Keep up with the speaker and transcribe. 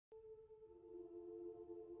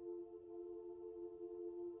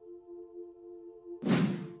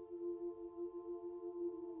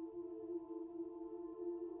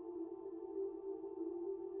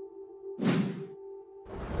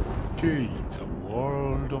Gate, a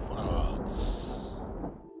world of arts,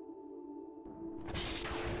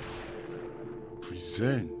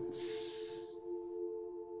 presents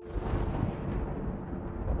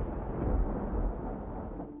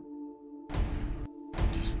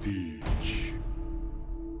The Stage.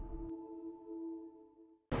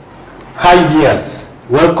 Hi viewers,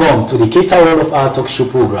 welcome to the Cater World of Art talk show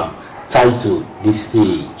program titled The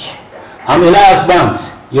Stage. I'm Elias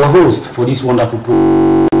Banks, your host for this wonderful program.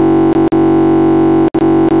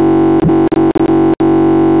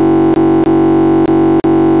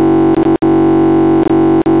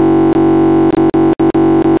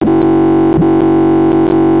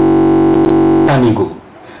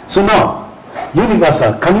 So now,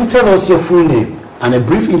 Universal, can you tell us your full name and a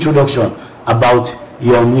brief introduction about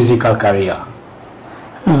your musical career?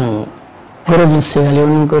 Good evening, Sierra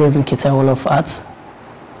Leone. Good evening, Cater World of Arts.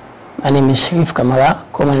 My name is Sharif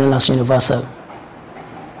Kamara, commonly known as Universal.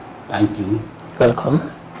 Thank you.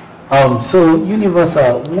 Welcome. So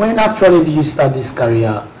Universal, when actually did you start this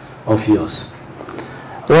career of yours?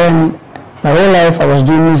 When my whole life I was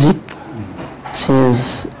doing music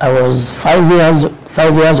since I was 5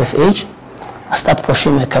 years of age. I started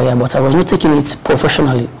pursuing my career, but I was not taking it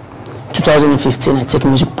professionally. 2015, I take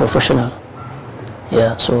music professional.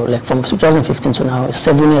 Yeah, so like from 2015 to now, it's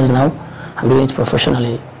 7 years now, I'm doing it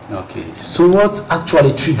professionally. Okay, so what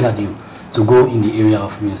actually triggered you to go in the area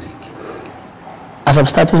of music? As I've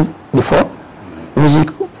started before, music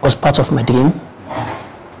was part of my dream.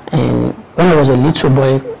 And when I was a little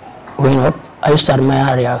boy growing up, I used to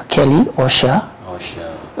admire Kelly, Usher,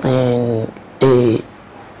 and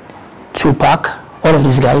Tupac. All of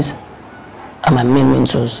these guys are my main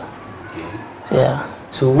mentors. Okay. Yeah.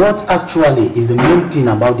 So what actually is the main thing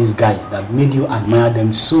about these guys that made you admire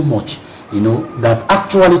them so much, that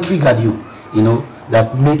actually triggered you,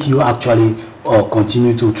 that make you actually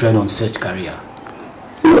continue to tread on such career?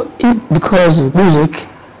 Because music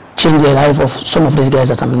changed the life of some of these guys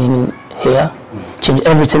that I'm naming here, changed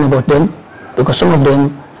everything about them, because some of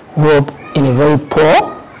them grew up in a very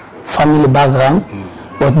poor family background,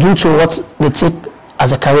 but due to what they take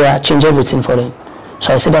as a career, change everything for them.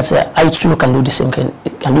 So I say that I too can do the same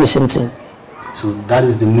thing. So that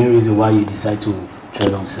is the main reason why you decide to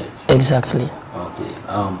tread on such. Exactly. Okay.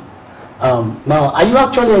 Now, are you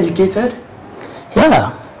actually educated?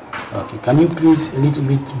 Yeah. Okay. Can you please a little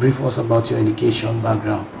bit brief us about your education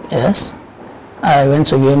background? Yes. I went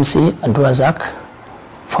to UMC at Duazak.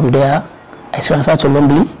 From there, I transferred to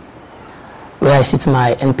Lombly, where I sit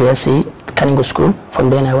my NPSC at Kaningo School. From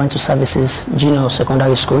then I went to Services Junior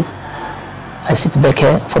Secondary School. I sit back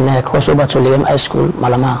here. From there I cross over to Leonean High School,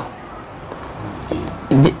 Malama.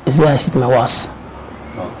 Okay. It's there I sit my WAS.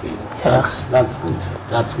 Okay. Yeah. That's good.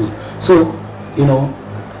 That's good. So, we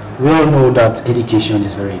all know that education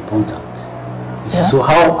is very important. Yeah. So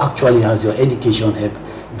how actually has your education helped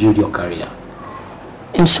build your career?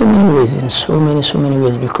 In so many ways, so many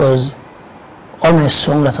ways, because all my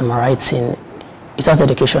songs that I'm writing, without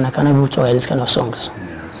education, I cannot be able to write these kind of songs.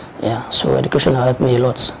 Yes. Yeah, so education has helped me a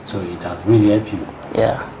lot. So it has really helped you?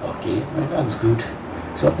 Yeah. Okay, well, that's good.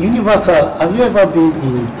 So Universal, have you ever been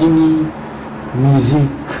in any music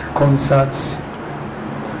concerts?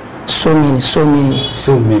 So many. So many?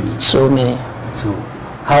 So many. So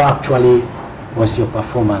how actually was your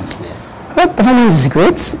performance there? Well, performance is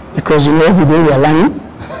great because every day we are learning,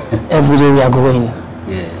 every day we are growing.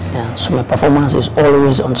 Yes. Yeah, so my performance is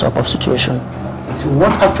always on top of situation. Okay. So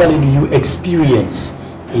what actually do you experience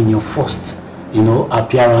in your first,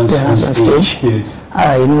 appearance on stage? Yes.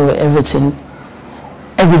 Everything.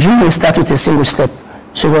 Every dream will start with a single step.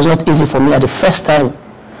 So it was not easy for me at the first time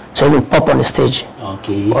to even pop on the stage.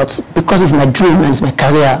 Okay. But because it's my dream and it's my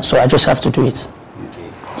career, so I just have to do it. Okay.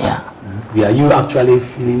 Yeah. Are you actually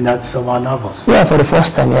feeling that somehow nervous? Yeah, for the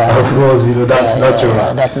first time, yeah. Of course, that's natural.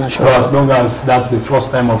 Yeah, that's natural. For as long as that's the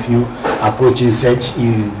first time of you approaching such,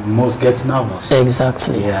 you must get nervous.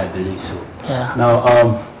 Exactly. Yeah, I believe so. Yeah. Now,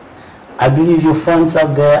 I believe your fans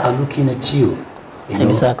out there are looking at you.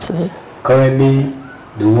 Exactly. Currently,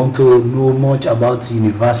 they want to know much about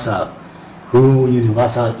Universal, who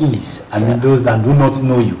Universal is. I mean, those that do not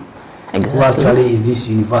know you. Exactly. Who actually is this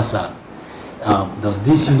Universal? Does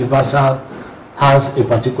this Universal has a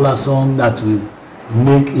particular song that will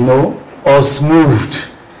make us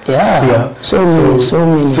moved? Yeah. So many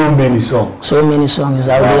songs. So many songs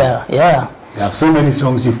out there. Yeah. There are so many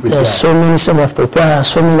songs you've prepared. There's so many songs I've prepared.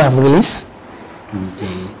 So many I've released.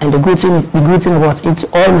 Okay. And the good thing about it,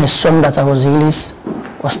 all my songs that I was released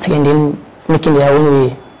was trending, making their own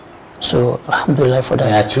way. So alhamdulillah for that.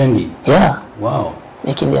 They are trending. Yeah. Wow.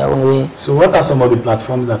 Making their own way. So what are some of the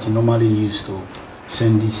platforms that you normally use to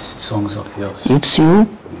send these songs of yours? YouTube,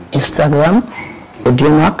 Instagram,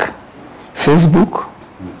 Audiomack, Facebook.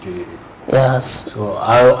 Okay. Yes. So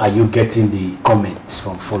how are you getting the comments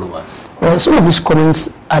from followers? Well, some of these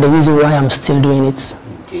comments are the reason why I'm still doing it.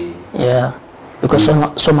 Okay. Yeah. Because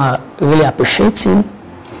some are really appreciating. Okay.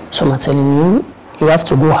 Some are telling you, you have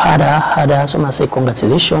to go harder. Some are saying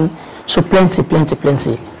congratulations. So plenty.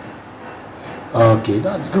 Okay,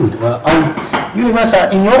 that's good. Well,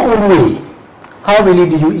 Universal, in your own way, how really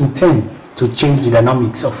do you intend to change the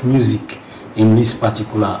dynamics of music in this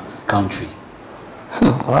particular country?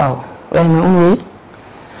 Wow. Well, in my own way,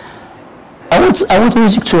 I want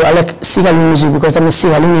music to, I like Sierra Leone music because I'm a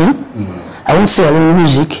Sierra Leonean. I want Sierra Leone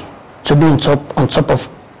music to be on top of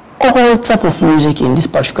all type of music in this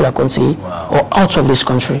particular country. Wow. Or out of this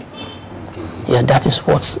country. Okay. Yeah, that is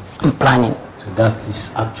what I'm planning. So that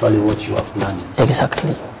is actually what you are planning.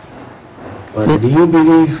 Exactly. But do you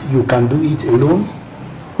believe you can do it alone?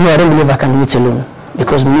 No, I don't believe I can do it alone.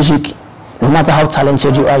 Because music, no matter how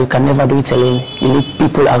talented you are, you can never do it alone. You need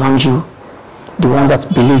people around you, the ones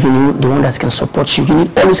that believe in you, the ones that can support you. You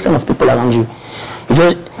need all these kind of people around you.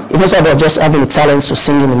 It's not about just having the talent to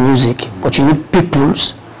sing in the music, but you need people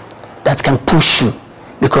that can push you,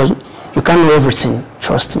 because you can't know everything,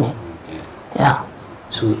 trust me. Okay. Yeah.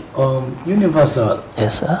 So, Universal.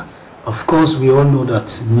 Yes, sir. Of course, we all know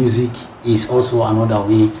that music is also another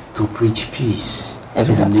way to preach peace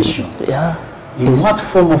to the nation. Yeah. In what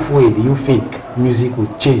form of way do you think music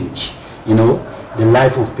will change, the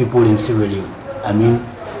life of people in Sierra Leone? I mean,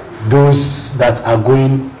 those that are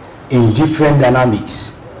going in different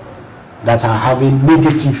dynamics, that are having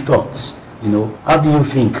negative thoughts, how do you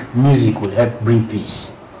think music will help bring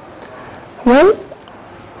peace? Well,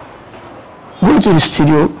 going to the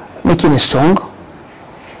studio, making a song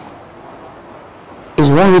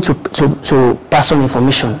is one way to pass on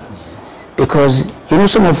information. Because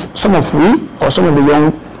some of we, or some of the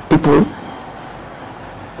young people,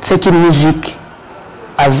 taking music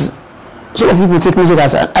as, some of people take music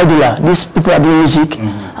as an idol. These people are doing music,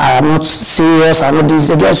 are not serious, are not this.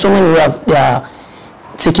 There are so many they are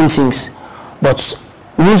taking things. But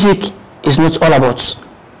music is not all about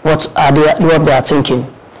what they are thinking.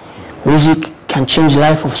 Music can change the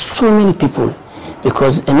life of so many people,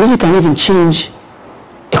 because music can even change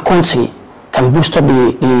a country, can boost up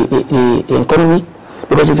the economy.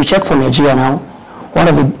 Because if you check for Nigeria now, one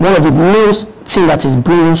of the main things that is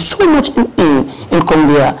bringing so much income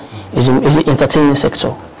there is the entertainment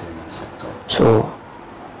sector. So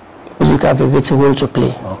music have a great role to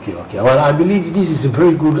play. Okay. Well, I believe this is a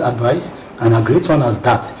very good advice, and a great one as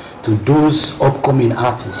that to those upcoming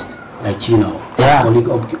artists like you now, colleague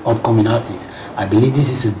upcoming artists. I believe this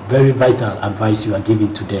is a very vital advice you are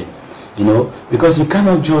giving to them. Because you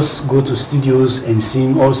cannot just go to studios and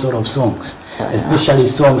sing all sort of songs, especially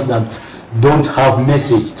songs that don't have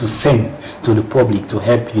message to send to the public to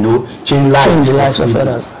help, change the lives of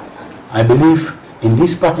others. I believe in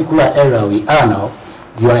this particular era we are now,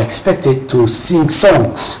 you are expected to sing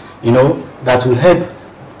songs, that will help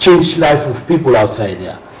change life of people outside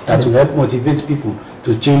there, that will help motivate people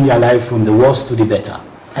to change their life from the worst to the better.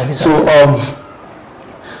 Exactly. So,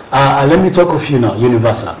 let me talk of you now,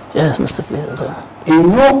 Universal. Yes, Mr. Pleasant, sir. In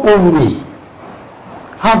your own way,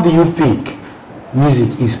 how do you think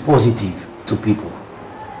music is positive to people?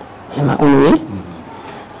 In my own way?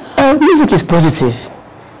 Music is positive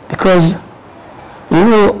because, in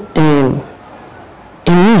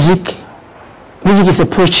music is a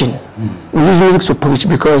preaching. We use music to preach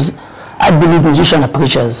because I believe musicians are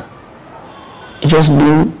preachers. It just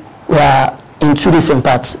means we are in two different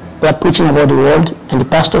parts. We are preaching about the world, and the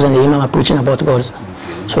pastors and the imam are preaching about God.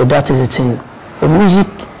 Okay. So that is the thing. But music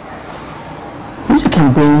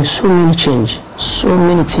can bring so many change, so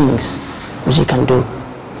many things music can do.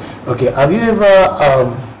 Okay, have you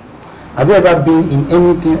ever been in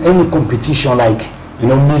any competition, like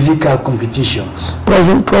musical competitions?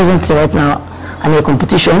 Presently right now, I'm in a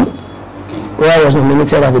competition where I was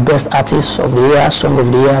nominated as the best artist of the year, song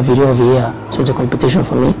of the year, video of the year. So it's a competition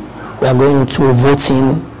for me. We are going to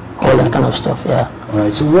voting, all that kind of stuff. Yeah. All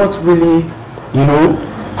right. So what really,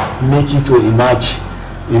 make you to emerge,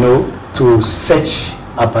 to search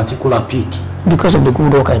a particular peak? Because of the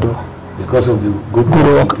good work I do. Because of the good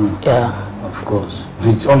work you do. Yeah. Of course.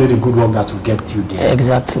 It's only the good work that will get you there.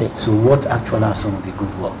 Exactly. So what actually are some of the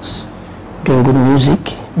good works? Doing good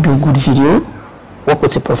music, do good video, work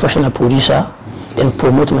with a professional producer, then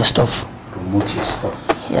promote my stuff. Promote your stuff.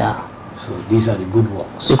 Yeah. So these are the good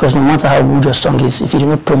works. Because no matter how good your song is, if you do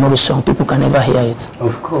not promote the song, people can never hear it.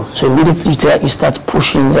 Of course. So immediately you start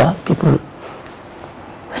pushing there, people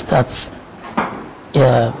start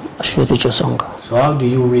associate with your song. So how do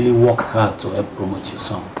you really work hard to help promote your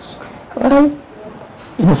songs? Well,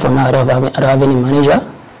 you know, for now I don't have any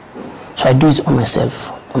manager, so I do it on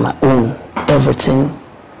myself, on my own. Everything,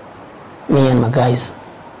 me and my guys,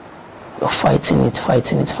 we're fighting it.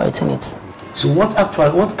 Okay. So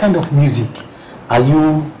what kind of music are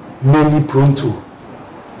you mainly prone to?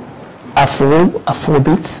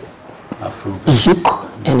 Afrobeat, Zouk,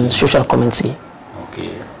 and social commentary.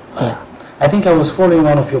 Okay. Yeah. I think I was following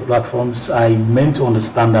one of your platforms. I meant to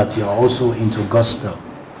understand that you are also into gospel.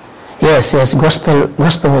 Yes, gospel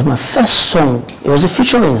was my first song. It was a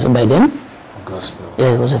featuring by then. Gospel.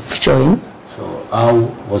 Yeah, it was a featuring. So how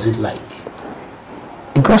was it like?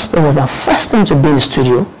 The gospel was my first time to be in the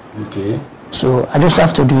studio. Okay. So I just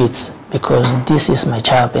have to do it because this is my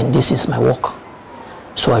job and this is my work.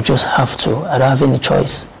 So I just have to. I don't have any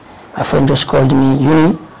choice. My friend just called me,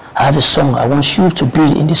 Uni, I have a song. I want you to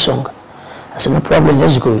be in the song. I said, no problem,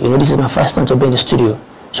 let's go. You know, this is my first time to be in the studio.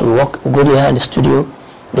 So we go there in the studio.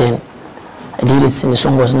 Then I did it and the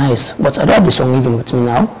song was nice. But I don't have the song even with me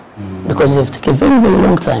now because it took a very, very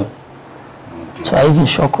long time. Okay. So I even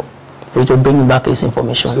shocked for you to bring back this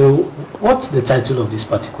information. So what's the title of this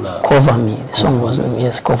particular? Cover Me. The song was,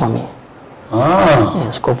 yes, Cover Me. Ah.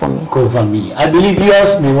 Yes, Cover Me. Cover Me. I believe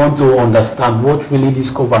viewers may want to understand what really this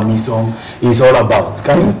Cover Me song is all about.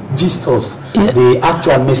 Can you gist us the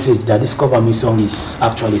actual message that this Cover Me song is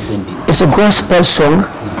actually sending? It's a gospel song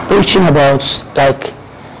preaching about like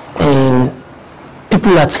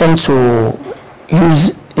people are trying to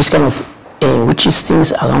use this kind of witches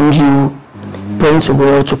things around you, praying to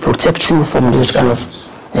God to protect you from those kind of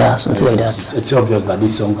something like that. It's obvious that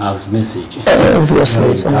this song has message.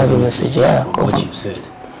 Obviously, it has a message. Yeah, what you've said,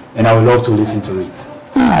 and I would love to listen to it.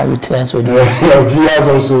 I will try to do it. Viewers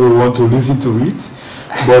also want to listen to it,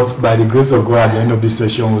 but by the grace of God, at the end of this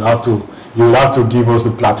session, you will have to give us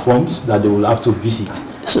the platforms that they will have to visit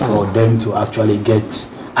for them to actually get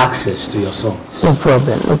access to your songs. No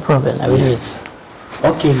problem. I will do it.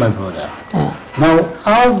 Okay, my brother. Yeah. Now,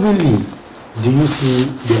 how really do you see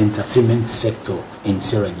the entertainment sector in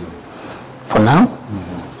Sierra Leone? For now,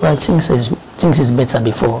 well, things is better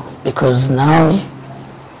before, because now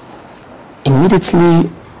immediately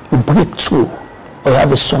you break through or you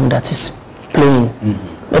have a song that is playing,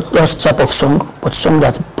 not those type of song, but song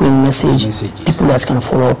that bring messages, people that can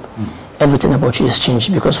follow up. Everything about you is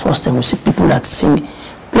changed, because first time we see people that sing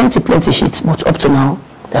plenty hits, but up to now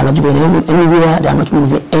they are not going anywhere, they are not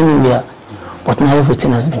moving anywhere. But now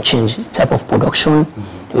everything has been changed. The type of production,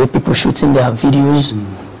 the way people shooting their videos,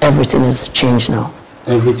 everything has changed now.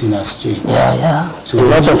 Everything has changed. Yeah. So a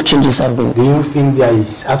lot of changes have been. Do you think there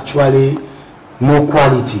is actually more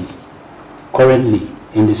quality currently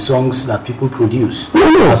in the songs that people produce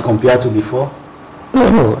as compared to before?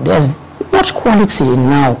 No. There's much quality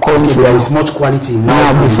now currently. Okay, there is much quality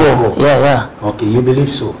now than before. Yeah. Okay, you believe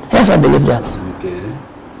so? Yes, I believe that. Okay.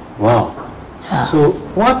 Wow. Yeah. So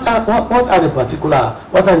what are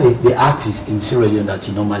the artists in Sierra Leone that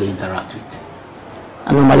you normally interact with?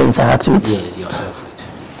 I normally interact with? Yeah, yourself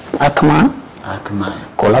with. Akman.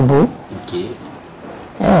 Collabo. Okay.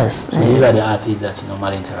 Yes. So these are the artists that you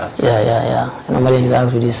normally interact with? Yeah. I normally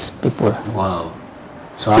interact with these people. Wow.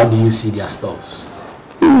 So how do you see their stuffs?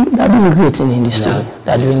 They're doing great in the industry.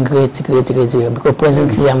 They're doing great. Because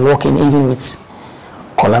presently I'm working even with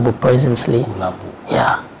Collabo presently.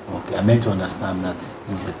 Yeah. Okay, I meant to understand that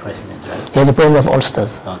he's the president, right? He's the president of All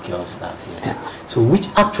Stars. Okay, All Stars, yes. Yeah. So which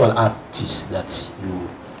actual artist that you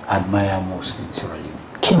admire most in Sierra Leone?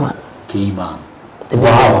 K-Man.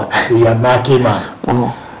 Wow, so you admire K-Man?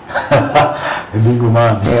 A big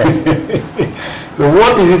man. Yes. So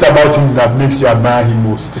what is it about him that makes you admire him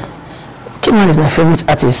most? K-Man is my favorite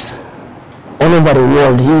artist. All over the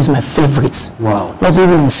world, he is my favorite. Wow. Not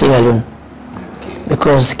even in Sierra Leone. Okay.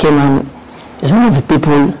 Because K-Man is one of the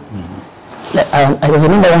people. Like, I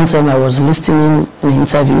remember one time I was listening in an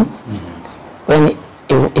interview when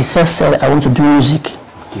he first said, I want to do music.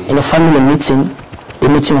 Okay. In a family meeting, the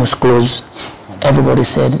meeting was closed. Everybody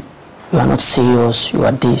said, you are not serious, you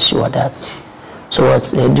are this, you are that. So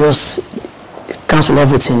they just cancelled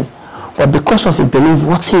everything. But because of he believe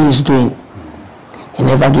what he is doing, he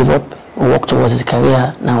never give up, he worked towards his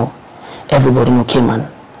career. Now, everybody know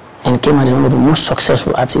K-Man. And K-Man is one of the most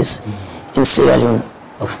successful artists in Sierra Leone.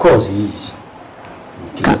 Of course he is.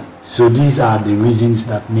 Okay. So these are the reasons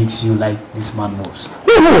that makes you like this man most?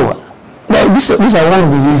 No. These are one of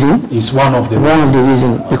the reasons. It's one of the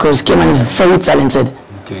reasons. Because K-Man is very talented.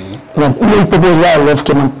 Okay. Many people why I love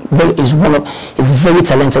K-Man is very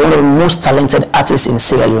talented, one of the most talented artists in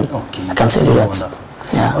Sierra Leone. Okay. I can tell you that. Wonderful.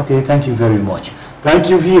 Yeah. Okay, thank you very much. Thank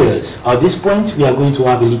you, viewers. At this point, we are going to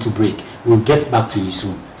have a little break. We'll get back to you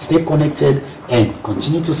soon. Stay connected and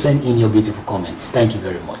continue to send in your beautiful comments. Thank you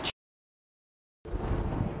very much.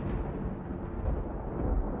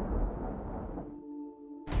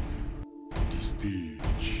 The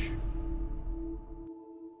stage.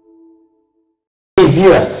 Hey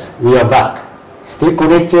viewers, we are back. Stay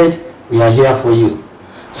connected. We are here for you.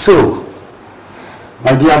 So,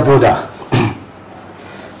 my dear brother,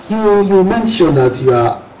 you mentioned that you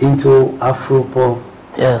are into afropop.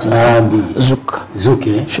 Yes, R&B. Zouk. Zouk,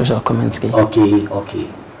 eh? Social comments. Okay.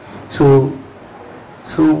 So,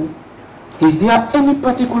 is there any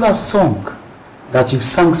particular song that you've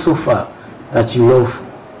sung so far that you love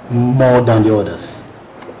more than the others?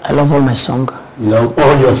 I love all my songs. You love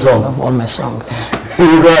all your songs? I love all my songs.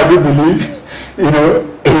 I do believe, in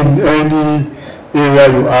any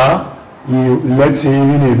area you are, let's say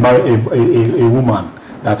even a woman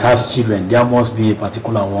that has children, there must be a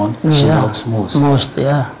particular one she loves most.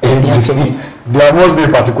 Yeah. And there must be a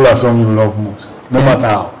particular song you love most, no matter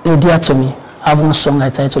how. Dear to me. I have one song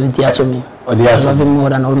I titled Dear to Me. Oh, Dear I love it more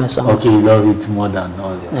than all my songs. Okay, you love it more than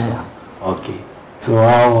all your songs. Okay. So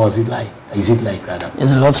how was it like? Is it like rather?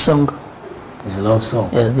 It's a love song. It's a love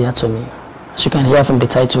song? Yes, Dear to Me. As you can hear from the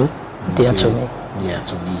title, Dear to Me. Dear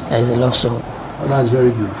to Me. Yeah, it's a love song. Oh, that's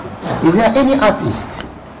very beautiful. Is there any artist,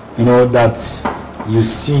 that you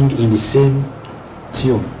sing in the same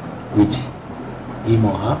tune with him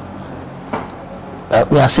or her?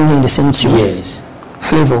 We are singing in the same tune. Yes.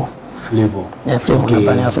 Flavor. Yeah, Flavor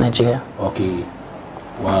Company of Nigeria. Okay.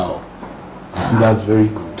 Wow. That's very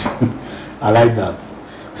good. I like that.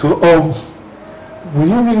 So, would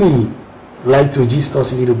you really like to gist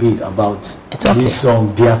us a little bit about this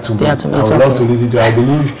song, Dear to Me? Dear to Me. I would love to listen to it. I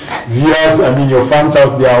believe viewers, your fans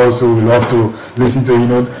out there also will love to listen to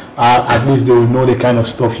it. At least they will know the kind of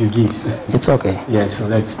stuff you give. It's okay. Yeah, so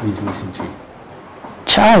let's please listen to it.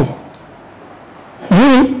 Chai.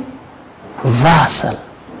 Vassal.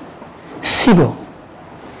 Figure.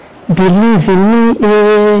 Believe in me,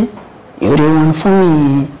 you're the one for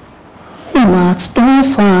me. Whom hearts don't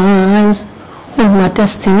find, whom my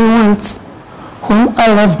destiny wants, whom I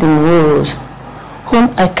love the most, whom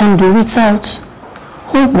I can't do without,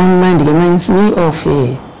 whom my mind reminds me of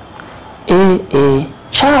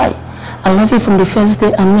Chai. I love you from the first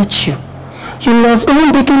day I met you. You love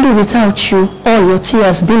all we can do without you. All your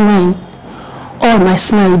tears be mine, all my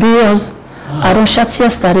smile be yours. I don't chat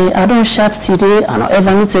yesterday, I don't chat today, I don't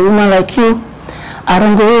ever meet a woman like you. I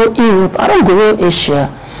don't go Europe, I don't go Asia,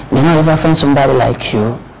 may not ever find somebody like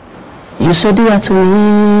you. You so dear to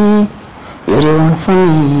me, you're the one for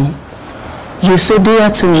me. You so dear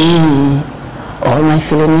to me, all my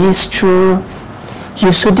feeling is true.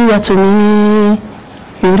 You so dear to me,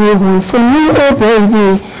 you're the one for me, oh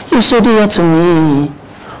baby. You so dear to me,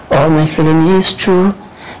 all my feeling is true.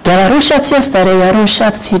 Girl, I don't chat yesterday, I don't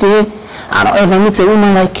chat today, I don't ever meet a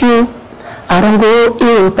woman like you. I don't go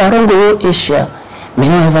Europe, I don't go Asia, may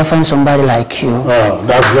not ever find somebody like you. Oh,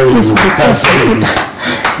 that's very good. That's very good.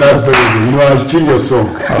 That's very good. I feel your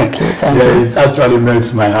song. Okay, thank you. It actually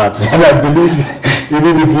melts my heart. And I believe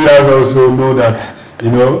even the players also know that,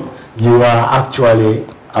 you are actually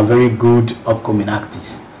a very good upcoming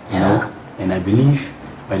artist. And I believe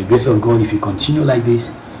by the grace of God, if you continue like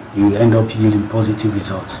this, you will end up yielding positive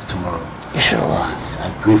results tomorrow. Sure. Yes, I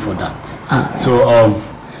pray for that. So,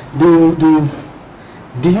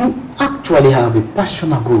 do you actually have a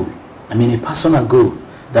personal goal? A personal goal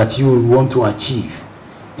that you want to achieve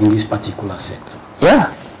in this particular sector?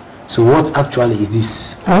 Yeah. So, what actually is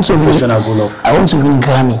this professional goal of? I want to win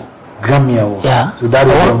Grammy. Grammy Award. Yeah. So that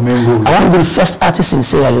is your main goal. I want to be the first artist in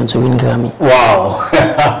Sierra Leone to win Grammy. Wow.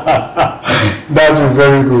 That will be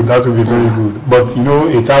very good. That will be very good. But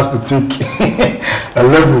it has to take a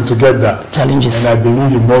level to get that. Challenges. And I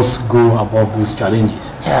believe you must go above those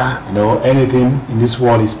challenges. Yeah. Anything in this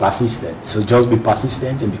world is persistent. So just be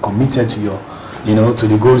persistent and be committed to your, to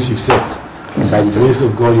the goals you've set. And by the grace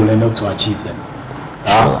of God, you'll end up to achieve them.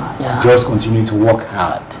 Yeah. Just continue to work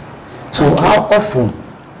hard. So how often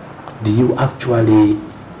do you actually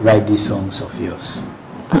write these songs of yours?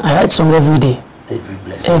 I write songs every day.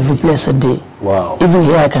 Every blessed day. Wow. Even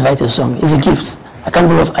here I can write a song. It's a gift. I can't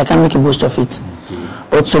make a boast of it. Okay.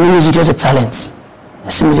 But to me, music is a talent. I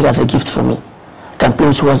see music as a gift for me. I can play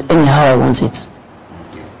it was anyhow I want it.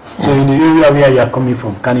 Okay. So in the area where you are coming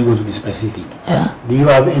from, can you go to be specific? Yeah. Do you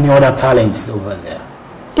have any other talents over there?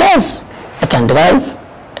 Yes. I can drive.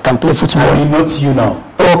 I can play football. Not you now.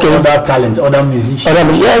 Okay. Other talent, other musicians.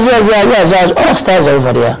 Yes. All stars are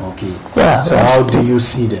over there. Okay. Yeah. So how do you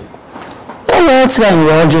see them? All the time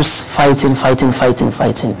we're all just fighting.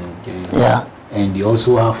 Okay. Yeah. And you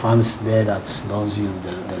also have fans there that loves you.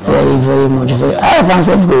 They love Very, you. very much. Okay. I have fans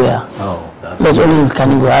everywhere. Oh, that's Not only in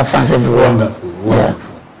Kanigo, I have fans everywhere. wonderful,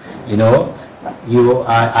 wonderful. You know,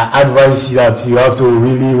 I advise you that you have to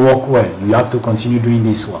really work well. You have to continue doing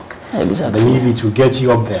this work. Exactly. I believe it will get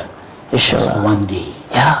you up there. Sure. Just one day.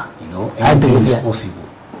 Yeah. You know, I anything believe is that. possible.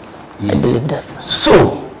 I Yes. believe that.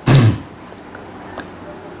 So,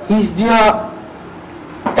 is there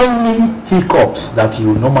any hiccups that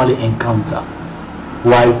you normally encounter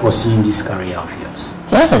while pursuing this career of yours?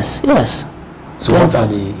 Yes, yes. So Yes. what are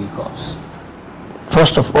the hiccups?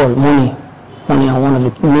 First of all, money. Money are one of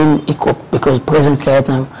the main hiccup because presently right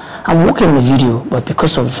now I'm working on a video, but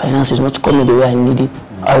because of finances not coming the way I need it,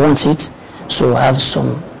 I want it, so I have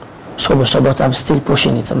some trouble. So, but I'm still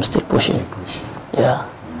pushing it. I'm still pushing. Yeah.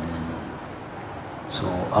 So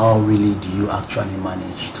how really do you actually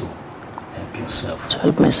manage to help yourself? To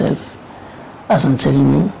help myself, as I'm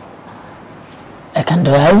telling you, I can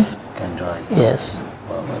drive. You can drive. Yes.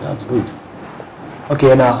 Well, that's good.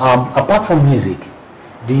 Okay, now apart from music,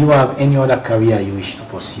 do you have any other career you wish to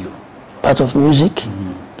pursue? Part of music,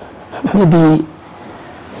 maybe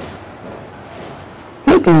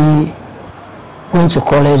going to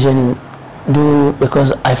college and do,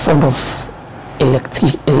 because I fond of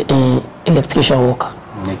electrician work.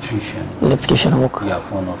 Electrician work. You are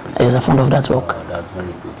fond of it? Yes, I'm fond of that work. Oh, that's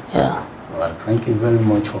very good. Yeah. Well, thank you very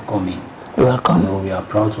much for coming. You're welcome. You know, we are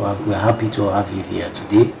proud to have, we are happy to have you here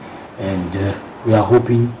today, and we are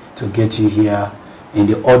hoping to get you here in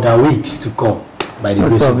the other weeks to come by the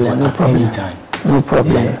grace of God at any time. No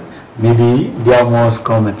problem. Yeah. Maybe there must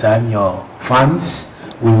come a time your fans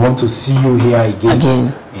will want to see you here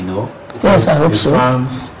again. You know, yes, I hope so.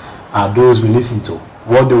 Fans are those we listen to.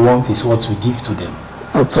 What they want is what we give to them.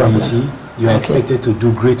 No so problem. you see, you are expected to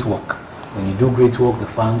do great work. When you do great work, the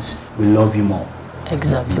fans will love you more.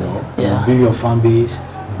 Exactly. You know, yeah. you build your fan base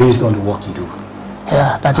based on the work you do.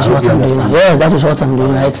 Yeah, that is what I'm doing. Yes, that is what I'm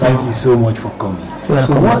doing right now. Thank you so much for coming. You're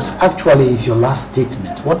so welcome, what boss. actually is your last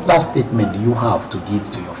statement? What last statement do you have to give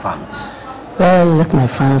to your fans? Well, let my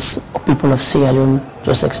fans, people of Sierra Leone,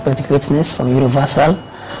 just expect greatness from Universal.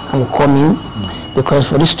 I'm coming because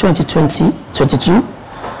for this 2022,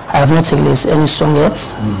 I have not released any song yet.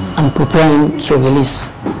 I'm preparing to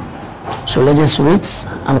release. So let's just wait.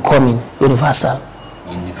 I'm coming. Universal.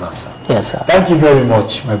 Universal. Yes, sir. Thank you very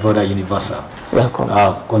much, my brother Universal. Welcome.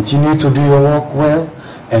 Continue to do your work well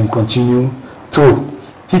and continue to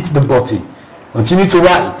hit the button. Continue to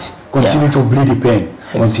write. Continue to bleed the pen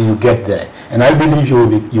until you get there. And I believe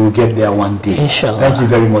you will get there one day. Inshallah. Thank you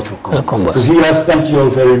very much for coming. Welcome, boss. So viewers, thank you all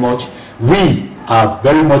very much. We are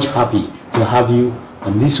very much happy to have you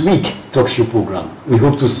on this week talk show program. We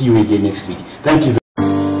hope to see you again next week. Thank you.